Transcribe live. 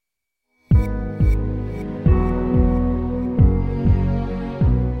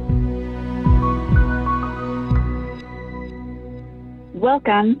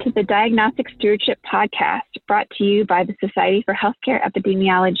Welcome to the Diagnostic Stewardship Podcast, brought to you by the Society for Healthcare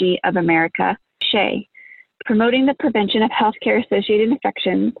Epidemiology of America, SHEA, promoting the prevention of healthcare-associated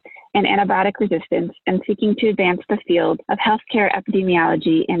infections and antibiotic resistance and seeking to advance the field of healthcare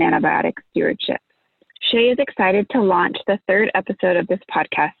epidemiology and antibiotic stewardship. SHEA is excited to launch the third episode of this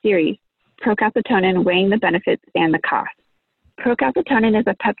podcast series, Procalcitonin Weighing the Benefits and the Costs. Procalcitonin is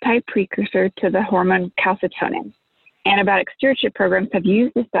a peptide precursor to the hormone calcitonin. Antibiotic stewardship programs have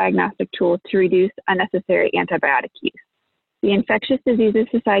used this diagnostic tool to reduce unnecessary antibiotic use. The Infectious Diseases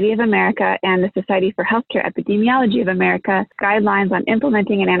Society of America and the Society for Healthcare Epidemiology of America guidelines on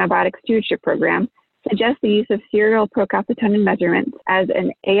implementing an antibiotic stewardship program suggest the use of serial procalcitonin measurements as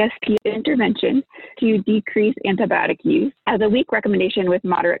an ASP intervention to decrease antibiotic use as a weak recommendation with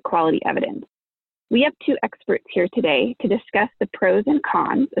moderate quality evidence. We have two experts here today to discuss the pros and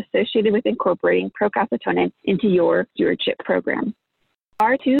cons associated with incorporating procalcitonin into your stewardship program.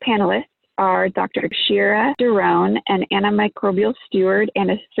 Our two panelists are Dr. Shira Doron, an antimicrobial steward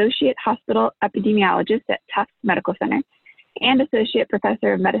and associate hospital epidemiologist at Tufts Medical Center, and associate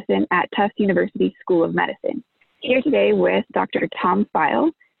professor of medicine at Tufts University School of Medicine. Here today with Dr. Tom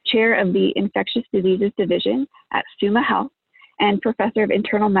Feil, chair of the Infectious Diseases Division at Summa Health, and professor of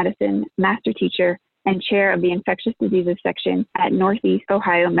internal medicine, master teacher, and chair of the infectious diseases section at Northeast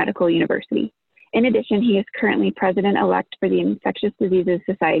Ohio Medical University. In addition, he is currently president-elect for the Infectious Diseases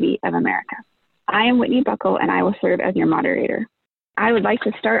Society of America. I am Whitney Buckle, and I will serve as your moderator. I would like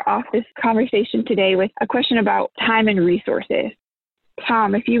to start off this conversation today with a question about time and resources.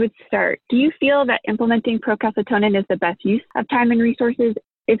 Tom, if you would start, do you feel that implementing procalcitonin is the best use of time and resources?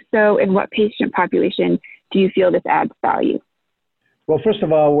 If so, in what patient population do you feel this adds value? Well, first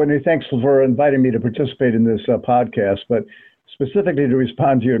of all, Whitney, thanks for inviting me to participate in this podcast. But specifically to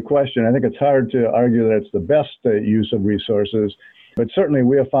respond to your question, I think it's hard to argue that it's the best use of resources. But certainly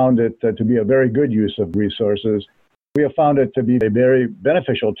we have found it to be a very good use of resources. We have found it to be a very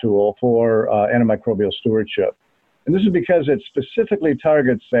beneficial tool for antimicrobial stewardship. And this is because it specifically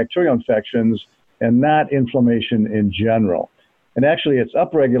targets bacterial infections and not inflammation in general. And actually, it's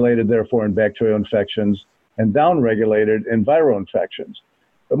upregulated, therefore, in bacterial infections and downregulated in viral infections.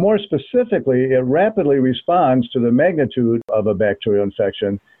 But more specifically, it rapidly responds to the magnitude of a bacterial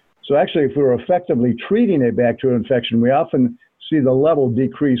infection. So actually, if we're effectively treating a bacterial infection, we often see the level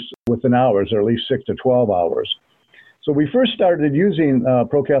decrease within hours, or at least 6 to 12 hours. So we first started using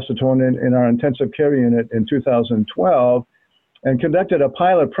procalcitonin in our intensive care unit in 2012 and conducted a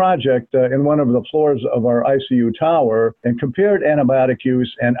pilot project in one of the floors of our ICU tower and compared antibiotic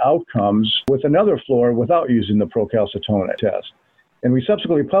use and outcomes with another floor without using the procalcitonin test. And we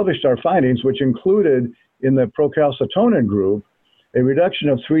subsequently published our findings, which included in the procalcitonin group a reduction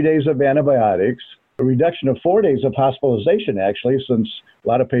of 3 days of antibiotics, a reduction of 4 days of hospitalization, actually, since a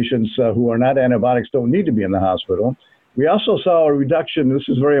lot of patients who are not antibiotics don't need to be in the hospital. We also saw a reduction, this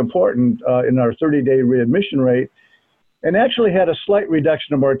is very important, in our 30-day readmission rate, and actually had a slight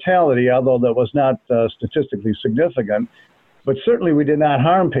reduction of mortality, although that was not statistically significant. But certainly we did not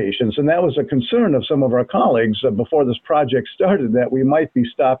harm patients, and that was a concern of some of our colleagues before this project started, that we might be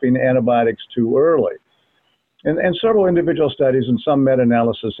stopping antibiotics too early. And several individual studies and some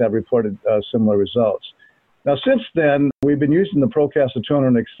meta-analysis have reported similar results. Now, since then, we've been using the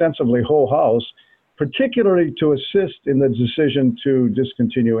procalcitonin extensively whole house, particularly to assist in the decision to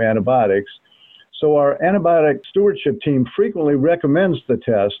discontinue antibiotics. So our antibiotic stewardship team frequently recommends the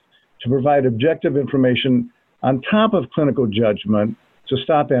test to provide objective information on top of clinical judgment to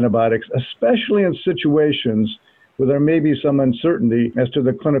stop antibiotics, especially in situations where there may be some uncertainty as to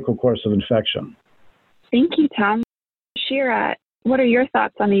the clinical course of infection. Thank you, Tom. Shira, what are your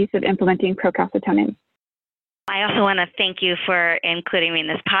thoughts on the use of implementing procalcitonin? I also want to thank you for including me in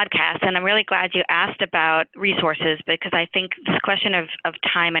this podcast, and I'm really glad you asked about resources, because I think this question of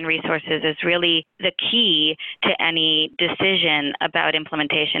time and resources is really the key to any decision about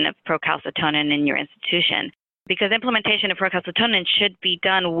implementation of procalcitonin in your institution, because implementation of procalcitonin should be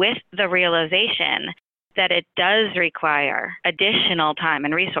done with the realization that it does require additional time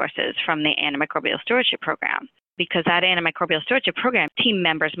and resources from the antimicrobial stewardship program. Because that antimicrobial stewardship program, team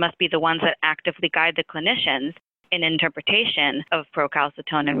members must be the ones that actively guide the clinicians in interpretation of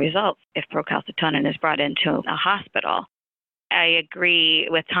procalcitonin results if procalcitonin is brought into a hospital. I agree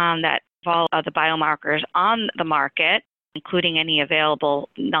with Tom that of all of the biomarkers on the market, including any available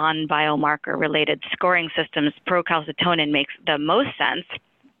non-biomarker related scoring systems, procalcitonin makes the most sense.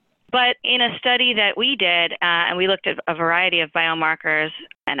 But in a study that we did, and we looked at a variety of biomarkers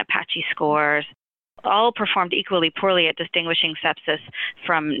and Apache scores, all performed equally poorly at distinguishing sepsis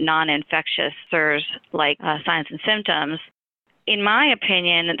from non-infectious SIRS like signs and symptoms. in my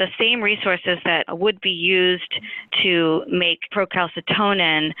opinion, the same resources that would be used to make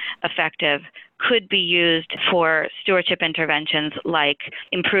procalcitonin effective could be used for stewardship interventions like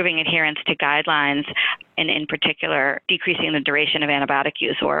improving adherence to guidelines, and in particular, decreasing the duration of antibiotic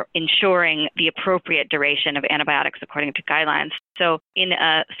use or ensuring the appropriate duration of antibiotics according to guidelines. So in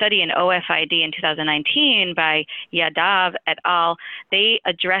a study in OFID in 2019 by Yadav et al., they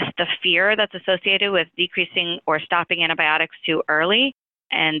addressed the fear that's associated with decreasing or stopping antibiotics too early,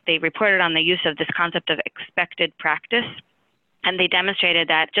 and they reported on the use of this concept of expected practice. And they demonstrated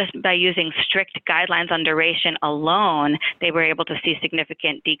that just by using strict guidelines on duration alone, they were able to see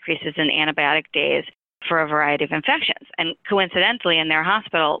significant decreases in antibiotic days for a variety of infections. And coincidentally, in their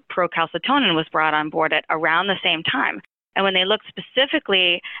hospital, procalcitonin was brought on board at around the same time. And when they looked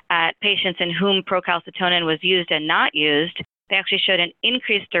specifically at patients in whom procalcitonin was used and not used, they actually showed an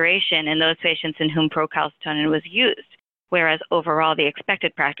increased duration in those patients in whom procalcitonin was used, whereas overall the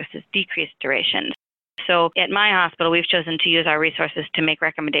expected practice is decreased duration. So at my hospital, we've chosen to use our resources to make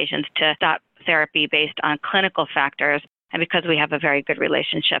recommendations to stop therapy based on clinical factors. And because we have a very good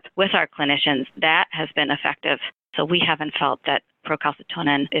relationship with our clinicians, that has been effective. So we haven't felt that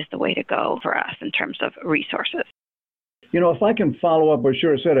procalcitonin is the way to go for us in terms of resources. You know, if I can follow up what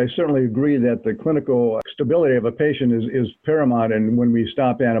Shira said, I certainly agree that the clinical stability of a patient is paramount and when we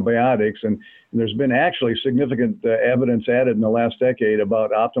stop antibiotics. And there's been actually significant evidence added in the last decade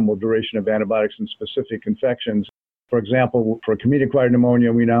about optimal duration of antibiotics in specific infections. For example, for community-acquired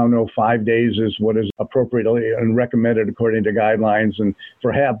pneumonia, we now know 5 days is what is appropriately and recommended according to guidelines. And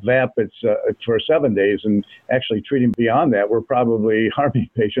for HAP-VAP, it's for 7 days. And actually treating beyond that, we're probably harming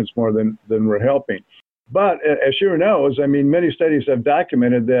patients more than we're helping. But as Shira knows, I mean, many studies have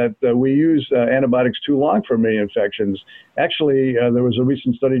documented that we use antibiotics too long for many infections. Actually, there was a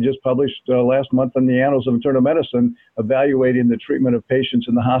recent study just published last month in the Annals of Internal Medicine evaluating the treatment of patients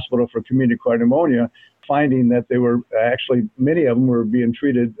in the hospital for community-acquired pneumonia, finding that they were actually, many of them were being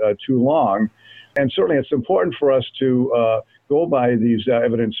treated too long. And certainly it's important for us to go by these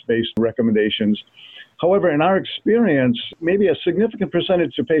evidence-based recommendations. However, in our experience, maybe a significant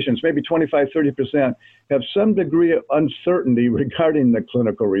percentage of patients, maybe 25, 30%, have some degree of uncertainty regarding the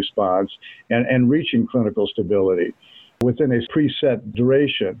clinical response and reaching clinical stability within a preset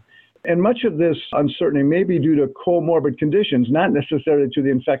duration. And much of this uncertainty may be due to comorbid conditions, not necessarily to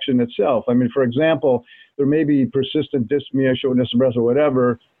the infection itself. I mean, for example, there may be persistent dyspnea, shortness of breath, or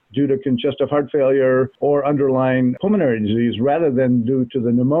whatever, due to congestive heart failure or underlying pulmonary disease rather than due to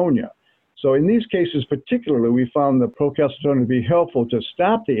the pneumonia. So in these cases particularly, we found the procalcitonin to be helpful to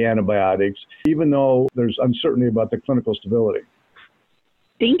stop the antibiotics, even though there's uncertainty about the clinical stability.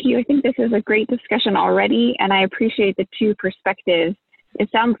 Thank you. I think this is a great discussion already, and I appreciate the two perspectives. It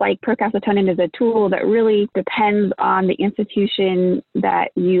sounds like procalcitonin is a tool that really depends on the institution that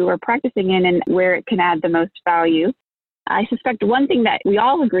you are practicing in and where it can add the most value. I suspect one thing that we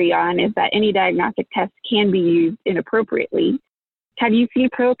all agree on is that any diagnostic test can be used inappropriately. Have you seen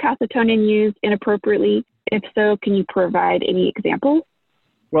procalcitonin used inappropriately? If so, can you provide any examples?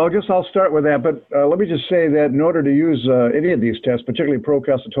 Well, I guess I'll start with that, but let me just say that in order to use any of these tests, particularly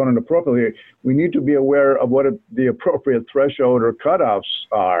procalcitonin appropriately, we need to be aware of what the appropriate threshold or cutoffs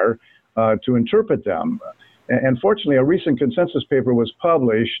are to interpret them. And fortunately, a recent consensus paper was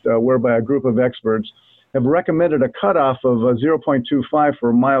published whereby a group of experts have recommended a cutoff of 0.25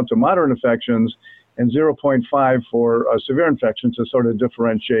 for mild to moderate infections and 0.5 for severe infections to sort of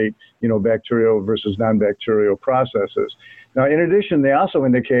differentiate, bacterial versus non-bacterial processes. Now, in addition, they also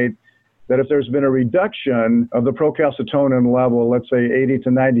indicate that if there's been a reduction of the procalcitonin level, let's say 80 to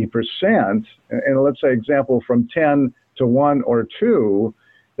 90%, and let's say example from 10 to 1 or 2,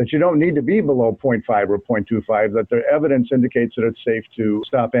 that you don't need to be below 0.5 or 0.25, that the evidence indicates that it's safe to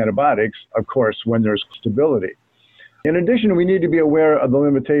stop antibiotics, of course, when there's stability. In addition, we need to be aware of the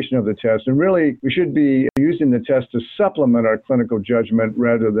limitation of the test, and really we should be using the test to supplement our clinical judgment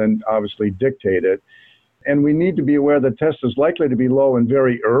rather than obviously dictate it. And we need to be aware the test is likely to be low in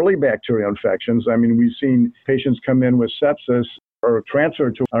very early bacterial infections. I mean, we've seen patients come in with sepsis or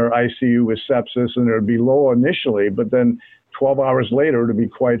transfer to our ICU with sepsis, and it would be low initially, but then 12 hours later to be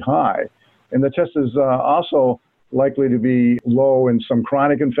quite high. And the test is also likely to be low in some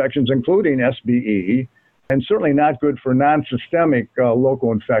chronic infections, including SBE, and certainly not good for non-systemic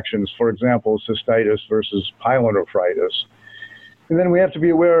local infections, for example, cystitis versus pyelonephritis. And then we have to be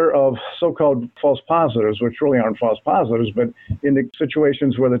aware of so-called false positives, which really aren't false positives, but in the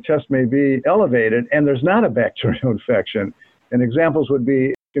situations where the test may be elevated and there's not a bacterial infection. And examples would be,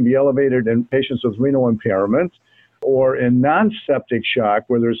 it can be elevated in patients with renal impairment, or in non-septic shock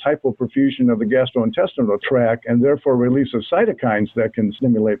where there's hypoperfusion of the gastrointestinal tract and therefore release of cytokines that can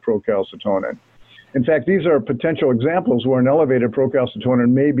stimulate procalcitonin. In fact, these are potential examples where an elevated procalcitonin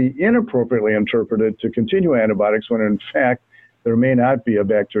may be inappropriately interpreted to continue antibiotics when in fact there may not be a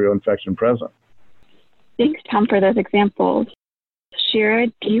bacterial infection present. Thanks, Tom, for those examples. Shira,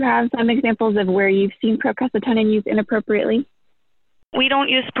 do you have some examples of where you've seen procalcitonin used inappropriately? We don't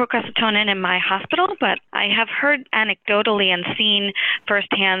use procalcitonin in my hospital, but I have heard anecdotally and seen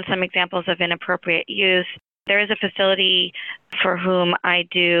firsthand some examples of inappropriate use. There is a facility for whom I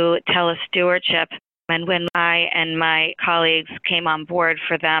do telestewardship, and when I and my colleagues came on board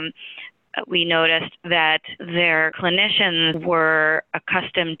for them, we noticed that their clinicians were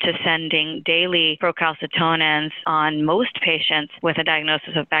accustomed to sending daily procalcitonins on most patients with a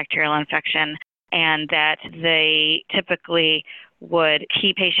diagnosis of bacterial infection, and that they typically would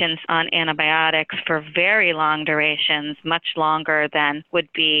keep patients on antibiotics for very long durations, much longer than would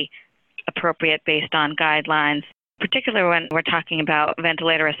be appropriate based on guidelines, particularly when we're talking about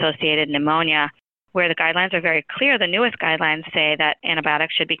ventilator-associated pneumonia, where the guidelines are very clear. The newest guidelines say that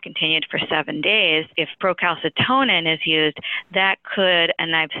antibiotics should be continued for 7 days. If procalcitonin is used, that could,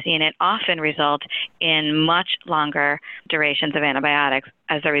 and I've seen it often, result in much longer durations of antibiotics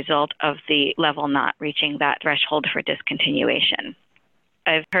as a result of the level not reaching that threshold for discontinuation.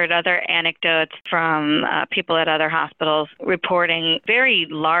 I've heard other anecdotes from people at other hospitals reporting very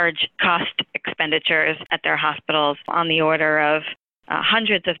large cost expenditures at their hospitals on the order of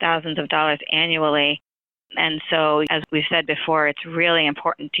hundreds of thousands of dollars annually. And so, as we've said before, it's really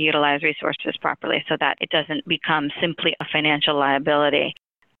important to utilize resources properly so that it doesn't become simply a financial liability.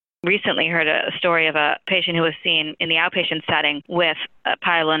 Recently heard a story of a patient who was seen in the outpatient setting with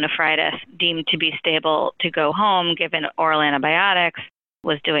pyelonephritis, deemed to be stable to go home, given oral antibiotics,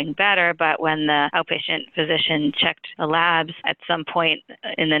 was doing better, but when the outpatient physician checked the labs at some point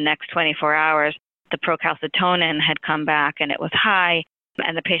in the next 24 hours, the procalcitonin had come back and it was high,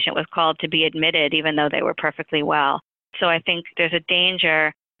 and the patient was called to be admitted even though they were perfectly well. So I think there's a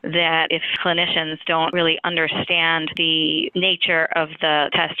danger that if clinicians don't really understand the nature of the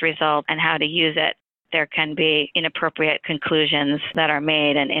test result and how to use it, there can be inappropriate conclusions that are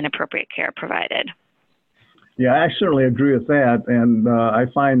made and inappropriate care provided. Yeah, I certainly agree with that. And I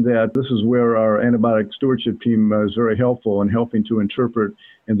find that this is where our antibiotic stewardship team is very helpful in helping to interpret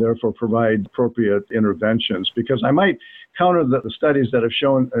and therefore provide appropriate interventions. Because I might counter the studies that have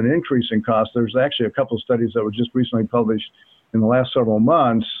shown an increase in cost. There's actually a couple of studies that were just recently published in the last several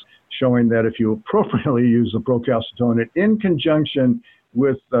months showing that if you appropriately use the procalcitonin in conjunction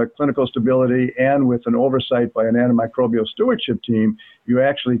with clinical stability and with an oversight by an antimicrobial stewardship team, you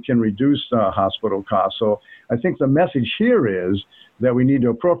actually can reduce hospital costs. So I think the message here is that we need to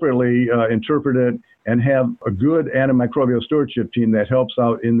appropriately interpret it and have a good antimicrobial stewardship team that helps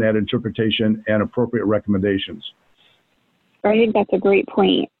out in that interpretation and appropriate recommendations. I think that's a great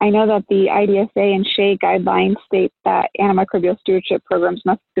point. I know that the IDSA and SHEA guidelines state that antimicrobial stewardship programs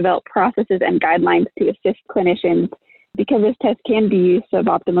must develop processes and guidelines to assist clinicians. Because this test can be used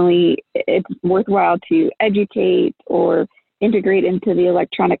suboptimally, it's worthwhile to educate or integrate into the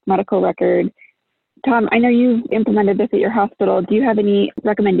electronic medical record. Tom, I know you've implemented this at your hospital. Do you have any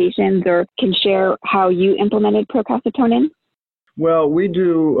recommendations or can share how you implemented procalcitonin? Well, we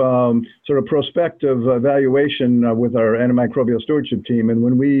do sort of prospective evaluation with our antimicrobial stewardship team. And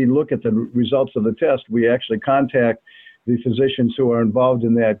when we look at the results of the test, we actually contact the physicians who are involved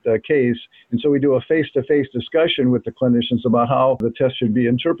in that case. And so we do a face-to-face discussion with the clinicians about how the test should be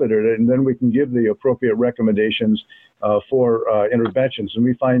interpreted, and then we can give the appropriate recommendations for interventions. And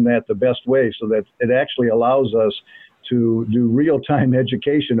we find that the best way so that it actually allows us to do real-time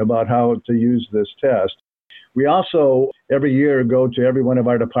education about how to use this test. We also, every year, go to every one of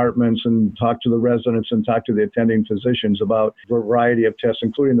our departments and talk to the residents and talk to the attending physicians about a variety of tests,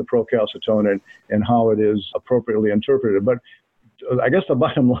 including the procalcitonin and how it is appropriately interpreted. But I guess the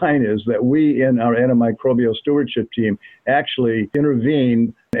bottom line is that we in our antimicrobial stewardship team actually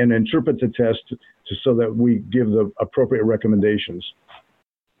intervene and interpret the test so that we give the appropriate recommendations.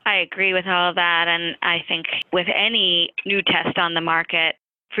 I agree with all of that. And I think with any new test on the market,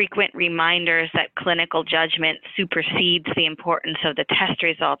 frequent reminders that clinical judgment supersedes the importance of the test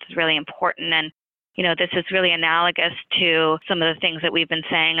results is really important. And, you know, this is really analogous to some of the things that we've been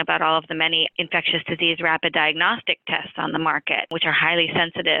saying about all of the many infectious disease rapid diagnostic tests on the market, which are highly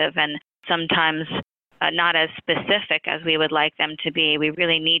sensitive and sometimes not as specific as we would like them to be. We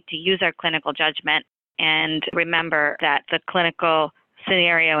really need to use our clinical judgment and remember that the clinical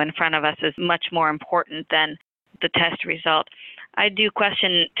scenario in front of us is much more important than the test result. I do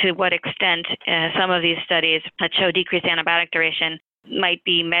question to what extent some of these studies that show decreased antibiotic duration might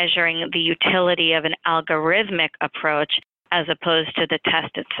be measuring the utility of an algorithmic approach as opposed to the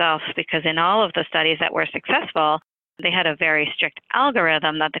test itself, because in all of the studies that were successful, they had a very strict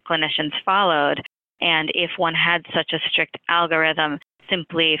algorithm that the clinicians followed. And if one had such a strict algorithm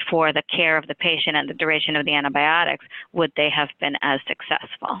simply for the care of the patient and the duration of the antibiotics, would they have been as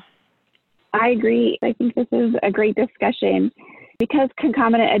successful? I agree. I think this is a great discussion. Because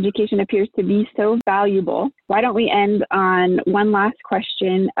concomitant education appears to be so valuable, why don't we end on one last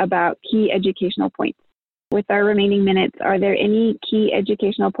question about key educational points? With our remaining minutes, are there any key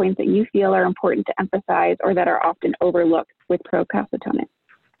educational points that you feel are important to emphasize or that are often overlooked with procalcitonin?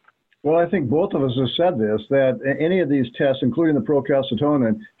 Well, I think both of us have said this, that any of these tests, including the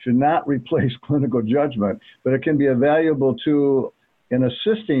procalcitonin, should not replace clinical judgment, but it can be a valuable tool in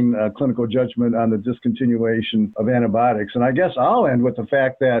assisting clinical judgment on the discontinuation of antibiotics. And I guess I'll end with the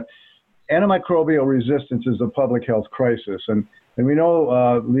fact that antimicrobial resistance is a public health crisis. And we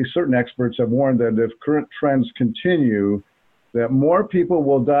know at least certain experts have warned that if current trends continue, that more people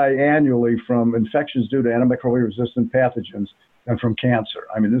will die annually from infections due to antimicrobial resistant pathogens than from cancer.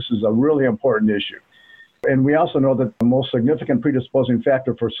 I mean, this is a really important issue. And we also know that the most significant predisposing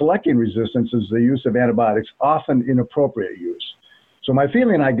factor for selecting resistance is the use of antibiotics, often inappropriate use. So my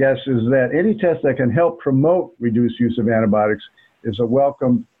feeling, I guess, is that any test that can help promote reduced use of antibiotics is a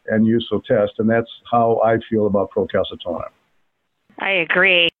welcome and useful test, and that's how I feel about procalcitonin. I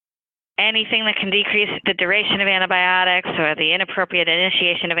agree. Anything that can decrease the duration of antibiotics or the inappropriate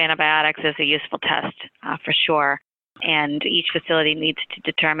initiation of antibiotics is a useful test for sure. And each facility needs to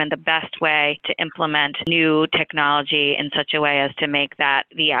determine the best way to implement new technology in such a way as to make that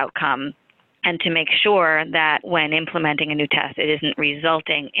the outcome, and to make sure that when implementing a new test, it isn't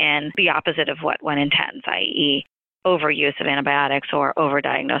resulting in the opposite of what one intends, i.e. overuse of antibiotics or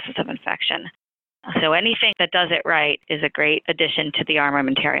overdiagnosis of infection. So anything that does it right is a great addition to the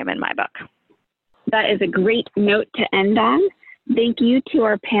armamentarium in my book. That is a great note to end on. Thank you to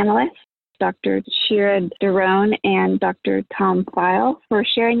our panelists, Dr. Shira Daron and Dr. Tom Pfeil, for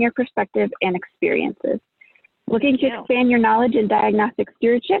sharing your perspective and experiences. Looking to expand your knowledge in diagnostic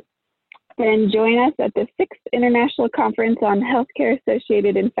stewardship? Then join us at the 6th International Conference on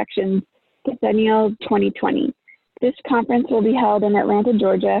Healthcare-Associated Infections, Decennial 2020. This conference will be held in Atlanta,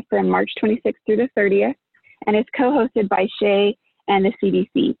 Georgia from March 26th through the 30th and is co-hosted by SHEA and the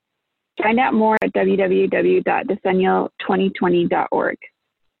CDC. Find out more at www.decennial2020.org.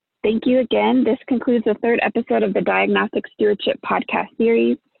 Thank you again. This concludes the 3rd episode of the Diagnostic Stewardship podcast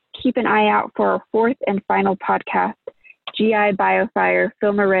series. Keep an eye out for our 4th and final podcast, GI BioFire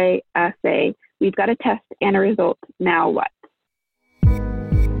Film Array Assay. We've got a test and a result. Now what?